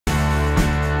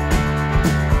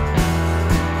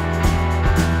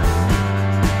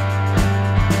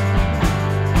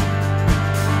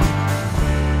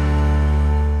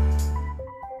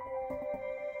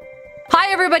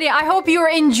Hi everybody, I hope you're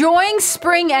enjoying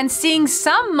spring and seeing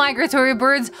some migratory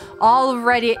birds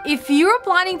already. If you're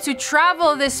planning to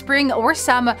travel this spring or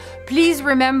summer, please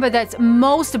remember that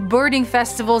most birding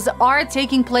festivals are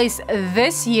taking place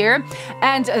this year,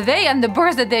 and they and the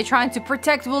birds that they're trying to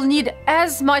protect will need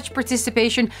as much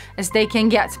participation as they can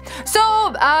get.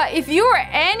 So if you're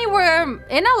anywhere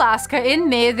in Alaska in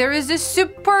May, there is a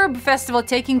superb festival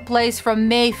taking place from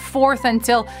May 4th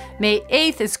until May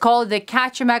 8th. It's called the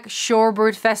Kachemak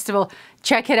Shorebird Festival.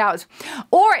 Check it out.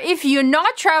 Or if you're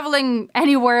not traveling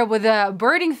anywhere with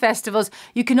birding festivals,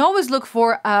 you can always look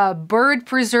for a bird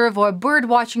preserve or a bird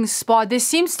watching spot. There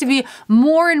seems to be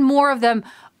more and more of them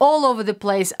all over the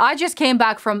place. I just came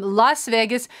back from Las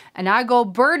Vegas and I go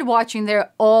bird watching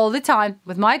there all the time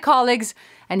with my colleagues.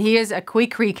 And here's a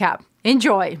quick recap.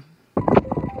 Enjoy.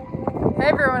 Hey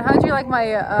everyone, how'd you like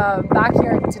my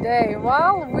backyard today?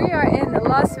 Well, we are in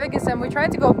Las Vegas and we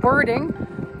tried to go birding,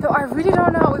 though I really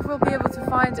don't know if we'll be able to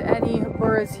find any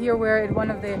birds here. We're at one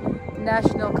of the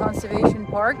national conservation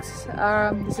parks.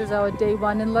 This is our day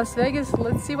one in Las Vegas.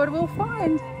 Let's see what we'll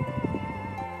find.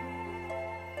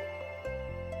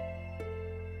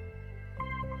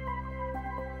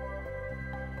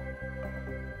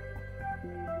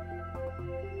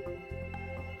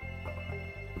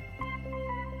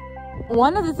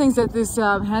 One of the things that this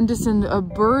Henderson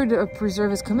Bird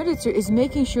Preserve is committed to is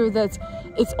making sure that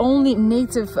it's only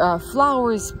native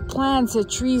flowers, plants,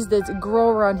 trees that grow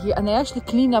around here, and they actually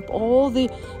clean up all the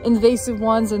invasive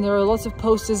ones, and there are lots of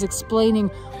posters explaining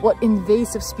what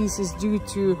invasive species do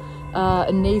to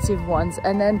native ones.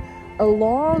 And then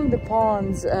along the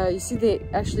ponds, you see they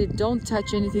actually don't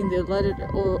touch anything, they let it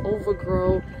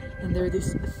overgrow, and there are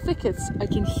these thickets. I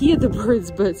can hear the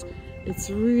birds, but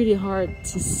it's really hard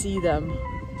to see them.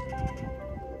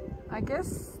 I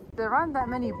guess there aren't that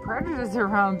many predators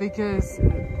around because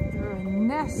there are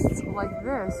nests like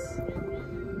this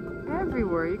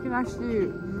everywhere. You can actually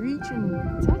reach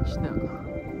and touch them.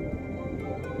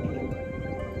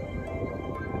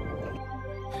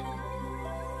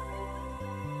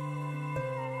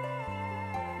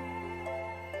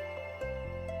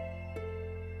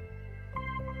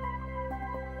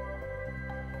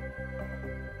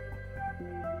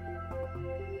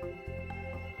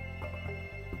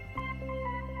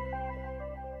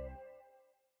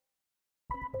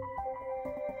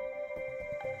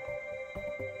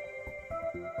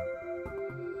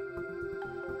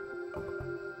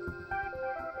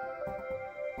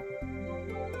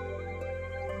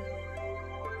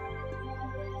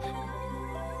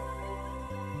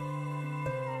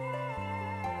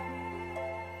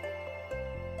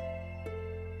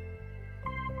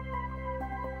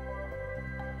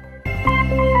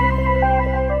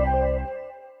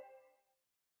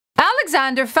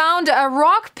 Alexander found a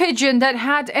rock pigeon that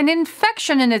had an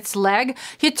infection in its leg.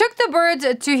 He took the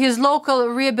bird to his local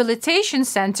rehabilitation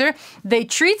center. They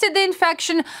treated the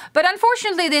infection, but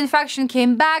unfortunately the infection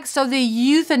came back, so they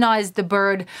euthanized the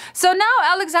bird. So now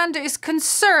Alexander is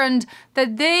concerned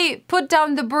that they put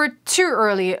down the bird too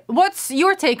early. What's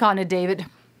your take on it, David?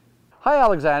 Hi,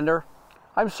 Alexander.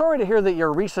 I'm sorry to hear that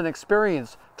your recent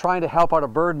experience trying to help out a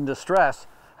bird in distress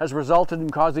has resulted in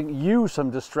causing you some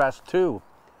distress too.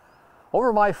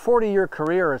 Over my 40-year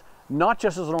career, not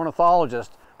just as an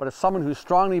ornithologist, but as someone who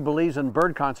strongly believes in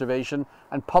bird conservation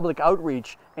and public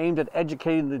outreach aimed at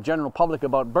educating the general public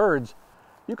about birds,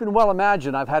 you can well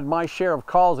imagine I've had my share of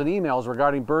calls and emails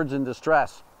regarding birds in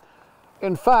distress.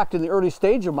 In fact, in the early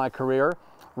stage of my career,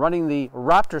 running the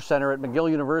Raptor Center at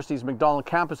McGill University's MacDonald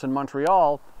campus in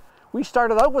Montreal, we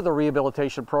started out with a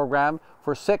rehabilitation program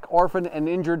for sick, orphaned, and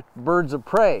injured birds of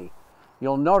prey.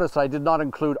 You'll notice I did not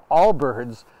include all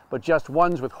birds, but just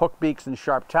ones with hooked beaks and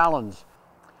sharp talons.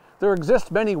 There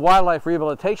exist many wildlife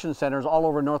rehabilitation centers all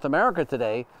over North America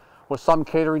today, with some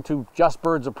catering to just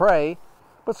birds of prey,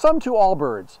 but some to all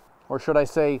birds, or should I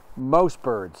say, most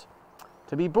birds.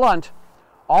 To be blunt,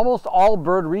 almost all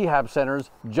bird rehab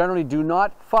centers generally do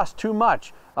not fuss too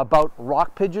much about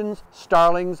rock pigeons,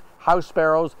 starlings, house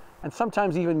sparrows, and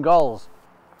sometimes even gulls.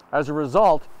 As a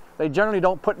result, they generally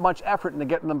don't put much effort into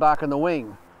getting them back in the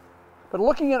wing. But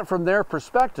looking at it from their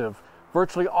perspective,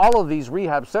 virtually all of these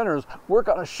rehab centers work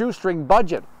on a shoestring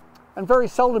budget and very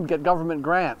seldom get government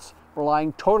grants,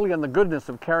 relying totally on the goodness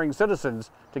of caring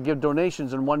citizens to give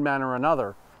donations in one manner or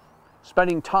another.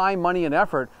 Spending time, money, and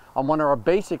effort on one of our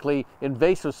basically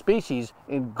invasive species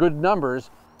in good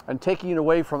numbers and taking it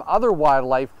away from other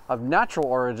wildlife of natural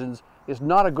origins is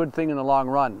not a good thing in the long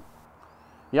run.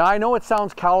 Yeah, I know it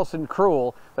sounds callous and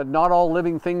cruel that not all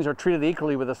living things are treated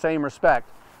equally with the same respect,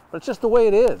 but it's just the way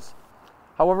it is.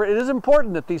 However, it is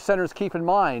important that these centers keep in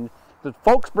mind that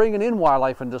folks bringing in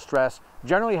wildlife in distress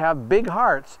generally have big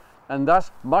hearts and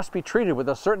thus must be treated with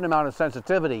a certain amount of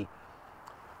sensitivity.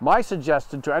 My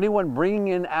suggestion to anyone bringing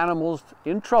in animals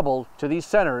in trouble to these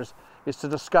centers is to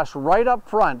discuss right up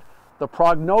front the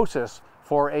prognosis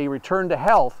for a return to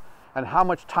health and how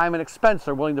much time and expense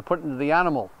they're willing to put into the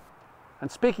animal.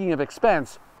 And speaking of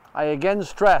expense, I again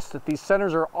stress that these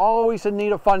centers are always in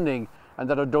need of funding and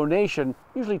that a donation,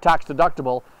 usually tax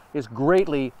deductible, is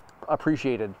greatly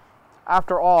appreciated.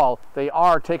 After all, they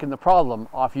are taking the problem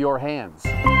off your hands.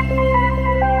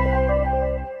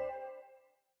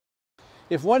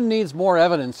 If one needs more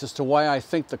evidence as to why I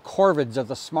think the corvids are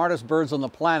the smartest birds on the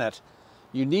planet,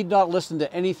 you need not listen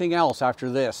to anything else after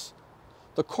this.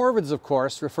 The corvids, of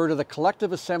course, refer to the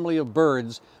collective assembly of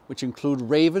birds which include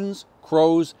ravens,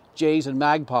 crows, jays, and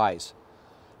magpies.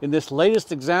 In this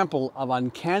latest example of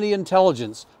uncanny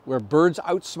intelligence where birds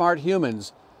outsmart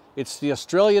humans, it's the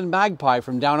Australian magpie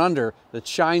from down under that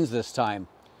shines this time.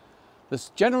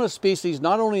 This generalist species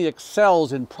not only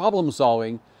excels in problem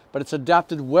solving, but it's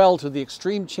adapted well to the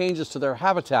extreme changes to their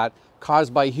habitat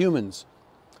caused by humans.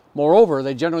 Moreover,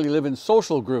 they generally live in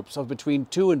social groups of between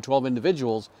 2 and 12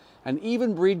 individuals and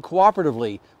even breed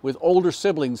cooperatively with older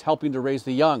siblings helping to raise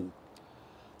the young.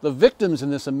 The victims in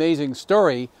this amazing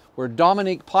story were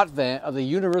Dominique Potvin of the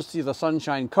University of the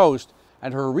Sunshine Coast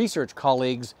and her research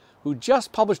colleagues who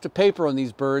just published a paper on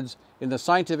these birds in the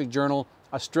scientific journal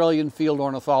Australian Field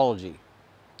Ornithology.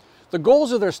 The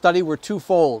goals of their study were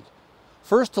twofold.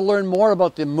 First, to learn more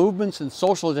about the movements and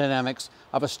social dynamics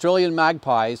of Australian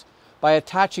magpies by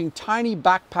attaching tiny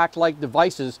backpack-like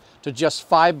devices to just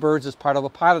 5 birds as part of a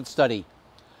pilot study.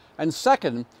 And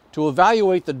second, to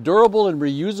evaluate the durable and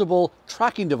reusable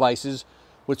tracking devices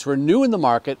which were new in the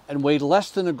market and weighed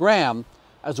less than a gram,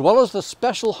 as well as the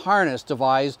special harness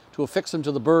devised to affix them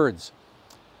to the birds.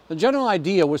 The general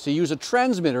idea was to use a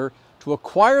transmitter to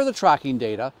acquire the tracking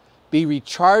data, be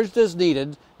recharged as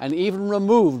needed, and even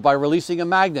removed by releasing a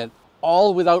magnet,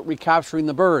 all without recapturing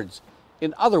the birds.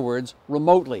 In other words,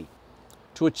 remotely.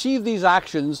 To achieve these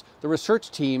actions, the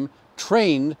research team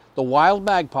trained the wild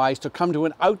magpies to come to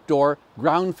an outdoor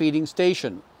ground feeding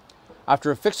station.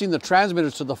 After affixing the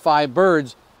transmitters to the 5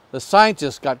 birds, the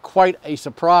scientists got quite a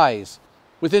surprise.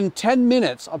 Within 10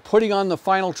 minutes of putting on the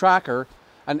final tracker,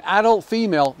 an adult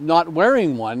female not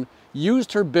wearing one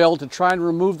used her bill to try and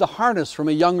remove the harness from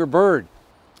a younger bird.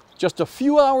 Just a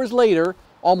few hours later,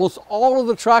 almost all of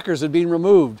the trackers had been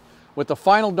removed, with the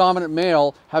final dominant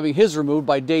male having his removed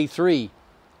by day 3.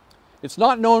 It's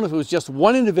not known if it was just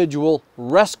one individual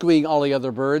rescuing all the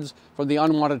other birds from the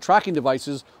unwanted tracking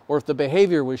devices or if the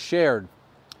behavior was shared.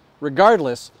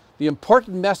 Regardless, the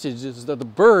important message is that the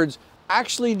birds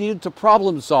actually needed to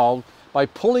problem solve by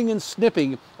pulling and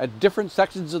snipping at different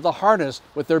sections of the harness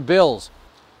with their bills.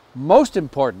 Most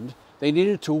important, they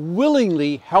needed to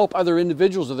willingly help other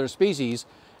individuals of their species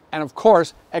and, of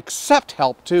course, accept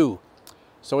help too.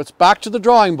 So it's back to the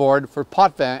drawing board for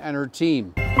Potvin and her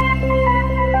team.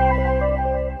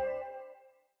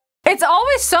 It's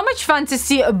always so much fun to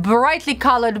see brightly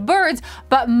colored birds,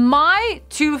 but my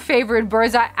 2 favorite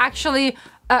birds are actually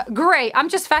gray. I'm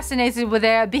just fascinated with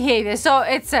their behavior. So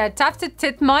it's tufted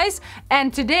titmice,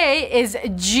 and today is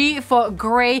G for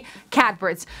gray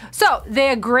catbirds. So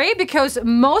they're gray because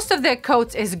most of their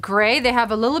coat is gray. They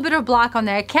have a little bit of black on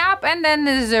their cap, and then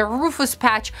there's a rufous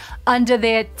patch under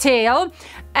their tail.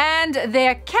 And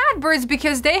they're catbirds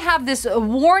because they have this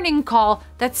warning call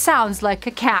that sounds like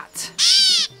a cat.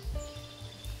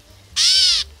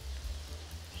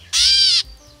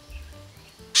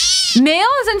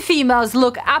 Males and females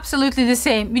look absolutely the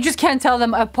same. You just can't tell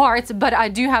them apart, but I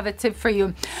do have a tip for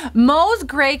you. Most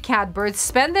gray catbirds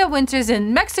spend their winters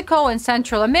in Mexico and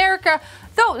Central America,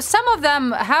 though some of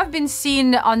them have been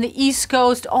seen on the East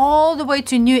Coast all the way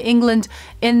to New England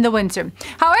in the winter.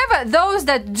 However, those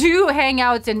that do hang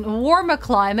out in warmer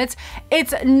climates,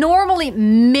 it's normally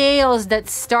males that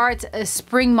start a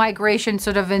spring migration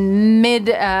sort of in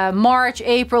mid-March,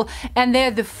 April, and they're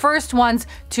the first ones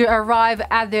to arrive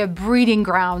at their breeding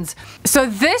grounds. So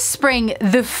this spring,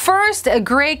 the first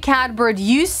gray catbird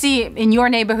you see in your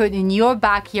neighborhood, in your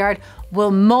backyard,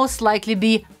 will most likely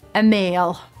be a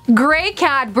male. Gray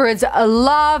catbirds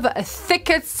love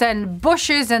thickets and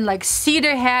bushes and like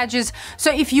cedar hedges.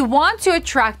 So if you want to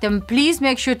attract them, please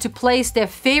make sure to place their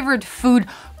favorite food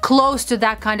close to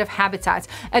that kind of habitat.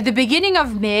 At the beginning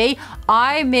of May,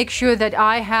 I make sure that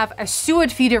I have a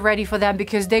suet feeder ready for them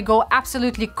because they go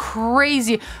absolutely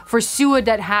crazy for suet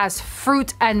that has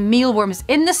fruit and mealworms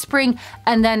in the spring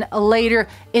and then later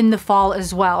in the fall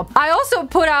as well. I also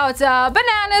put out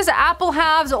bananas, apple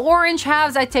halves, orange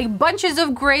halves. I take bunches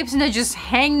of grapes and I just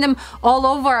hang them all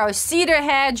over our cedar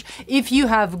hedge. If you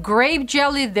have grape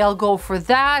jelly, they'll go for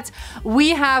that. We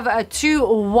have 2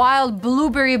 wild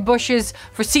blueberry bushes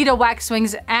for cedar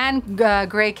waxwings and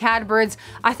gray catbirds.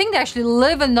 I think they actually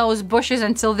live in those bushes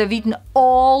until they've eaten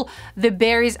all the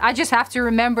berries. I just have to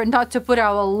remember not to put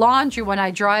our laundry when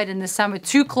I dry it in the summer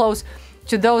too close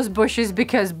to those bushes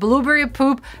because blueberry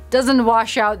poop doesn't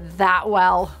wash out that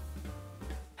well.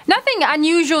 Nothing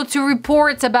unusual to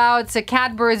report about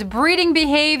catbirds' breeding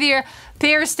behavior.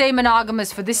 Pairs stay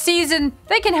monogamous for the season.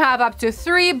 They can have up to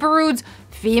 3 broods.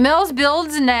 Females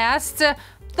build nests.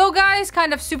 Though guys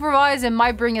kind of supervise and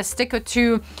might bring a stick or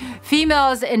 2,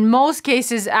 females in most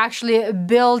cases actually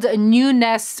build new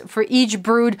nests for each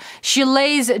brood. She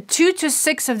lays 2 to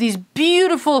 6 of these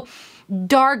beautiful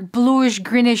dark bluish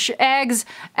greenish eggs,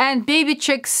 and baby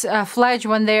chicks fledge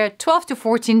when they're 12 to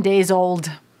 14 days old.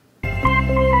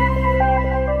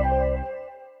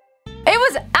 It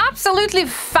was absolutely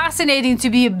fascinating to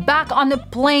be back on the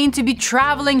plane, to be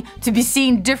traveling, to be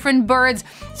seeing different birds.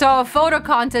 So a photo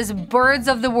contest, Birds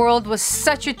of the World, was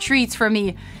such a treat for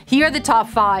me. Here are the top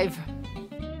 5.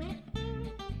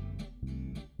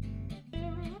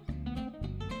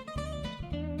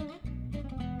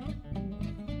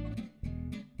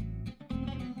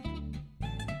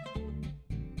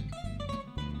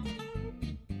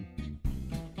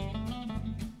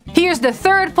 Here's the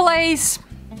 3rd place.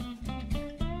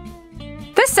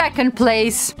 The 2nd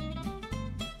place,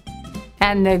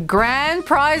 and the grand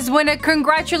prize winner.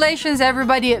 Congratulations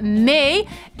everybody. May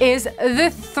is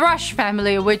the thrush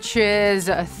family, which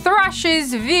is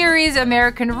thrushes, veeries,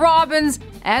 American robins,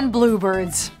 and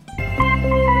bluebirds.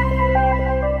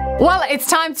 Well, it's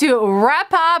time to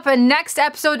wrap up. Next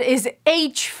episode is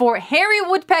H for hairy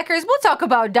woodpeckers. We'll talk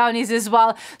about downies as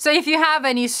well. So if you have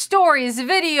any stories,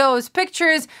 videos,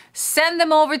 pictures, send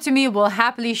them over to me. We'll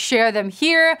happily share them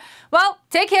here. Well,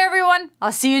 take care everyone.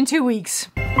 I'll see you in 2 weeks.